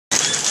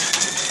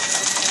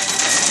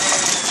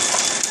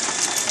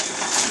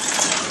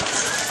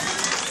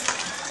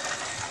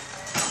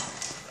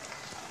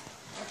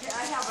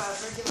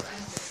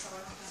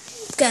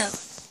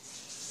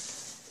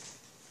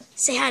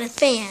Say hi to the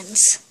fans.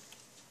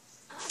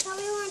 I thought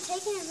we weren't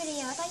taking a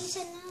video. I thought you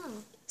said no.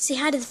 Say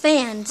hi to the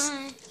fans.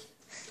 Hi.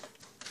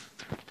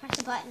 Press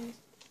the button.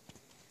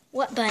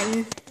 What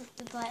button?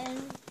 The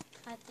button.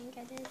 I think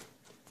I did.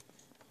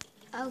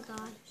 Oh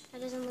god. That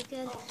doesn't look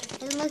good.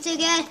 Doesn't look too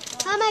good.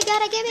 Oh my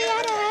god, get me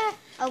out of here.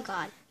 Oh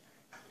god.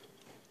 What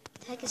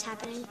the heck is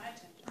happening?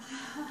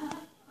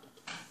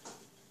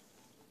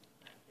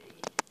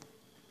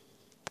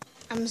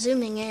 I'm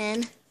zooming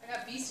in. I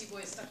got Beastie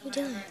Boys stuck in What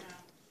my are you head doing? right now.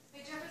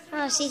 Hey, Jeff,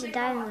 Oh, see the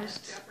diamonds.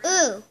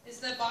 Ooh. is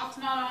the box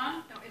not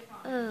on? No, it's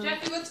on. Ooh.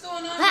 Jeffy, what's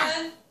going on, Ah.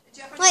 bud?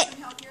 Jeff, I Wait. need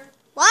some help here.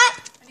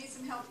 What? I need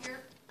some help here.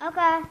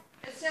 Okay.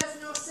 It says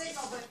no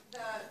signal, but the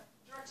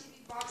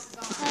DirecTV box is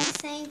on. Oh,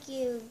 thank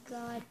you.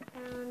 God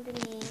found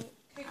me.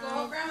 Okay, go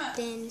help Grandma. I've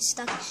been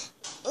stuck.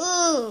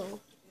 Ooh.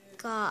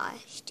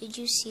 Gosh. Did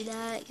you see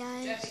that,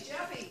 guys? Jeffy.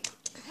 Jeffy,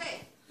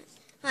 hey.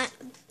 Alright,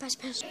 press.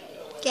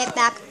 Get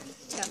back.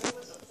 Let's go.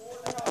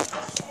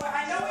 Well, I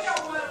know we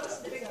don't want to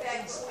listen to Big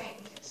Bang Swing.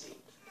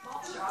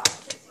 Malt shop,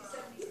 60s,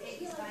 70s,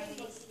 80s,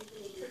 90s.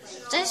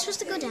 Was I supposed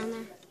to go down there?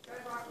 Red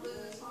rock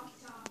blues, honky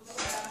tonk,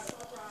 bluegrass,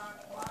 folk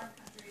rock, modern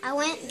country. I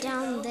went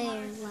down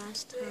there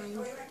last time. Oh, you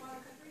like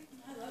modern country?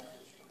 I love it.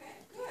 Okay,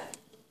 good.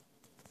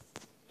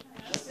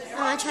 I'm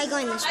gonna try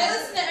going this I way.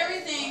 listen to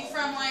everything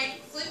from like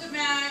Fleetwood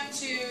Mac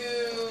to, you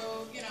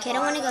know, Okay, I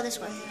don't want to go this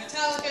way.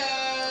 Metallica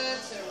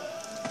to.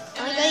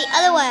 I want to go the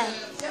other way.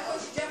 Jeff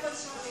was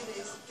showing me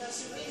these.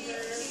 That's who he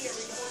recorded his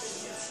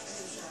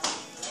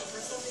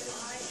Brazilian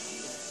High.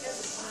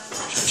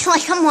 I feel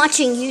like I'm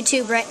watching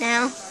YouTube right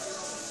now.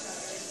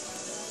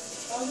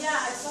 Oh yeah,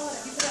 I saw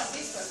that. You put it on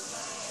Facebook.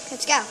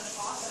 Let's go.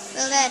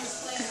 Go ahead.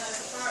 Playing the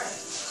guitar.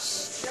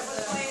 Jeff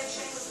was playing,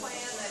 Shane was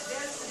playing,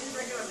 Dennis and his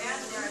regular band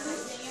in there.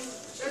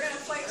 They're going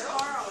to play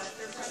tomorrow at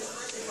their friend's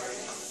birthday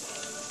party.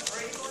 Are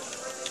you going to the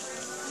birthday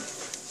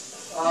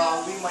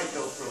party? We might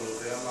go for a little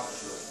bit, I'm not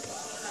sure.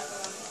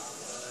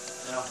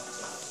 Yeah.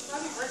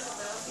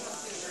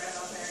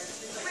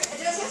 Wait,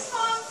 does his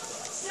mom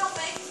still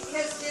make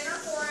his dinner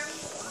for him?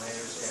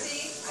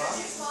 Steve,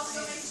 does his mom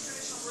still make his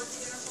traditional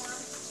birthday dinner for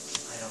him?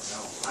 I don't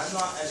know. I'm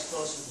not as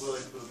close with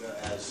Willie Puga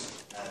as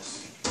other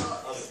people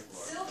are.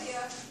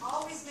 Sylvia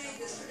always made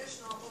this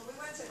traditional, when we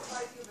went to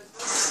quite a few of his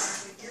birthday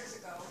parties years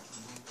ago,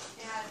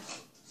 and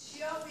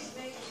she always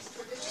made these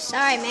traditional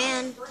Sorry,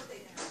 man.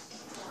 birthday dinners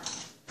for him.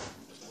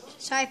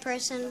 Sorry,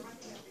 person.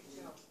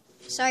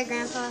 Sorry,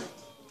 Grandpa.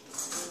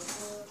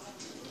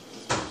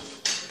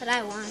 But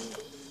I won.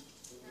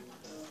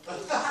 I'll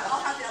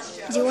have to ask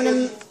Jeff. Do you want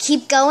to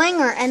keep going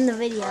or end the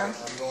video? I'm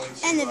going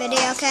to End the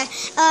video, okay.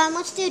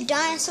 Let's do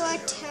dinosaur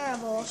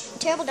terrible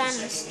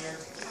dinos.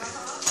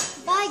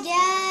 Bye,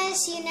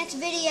 guys. See you next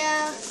video.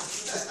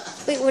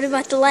 Wait, what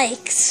about the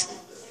likes?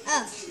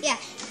 Oh, yeah.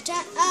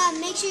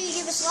 Make sure you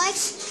give us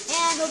likes,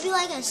 and hope you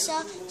like us.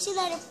 So, see you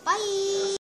later. Bye.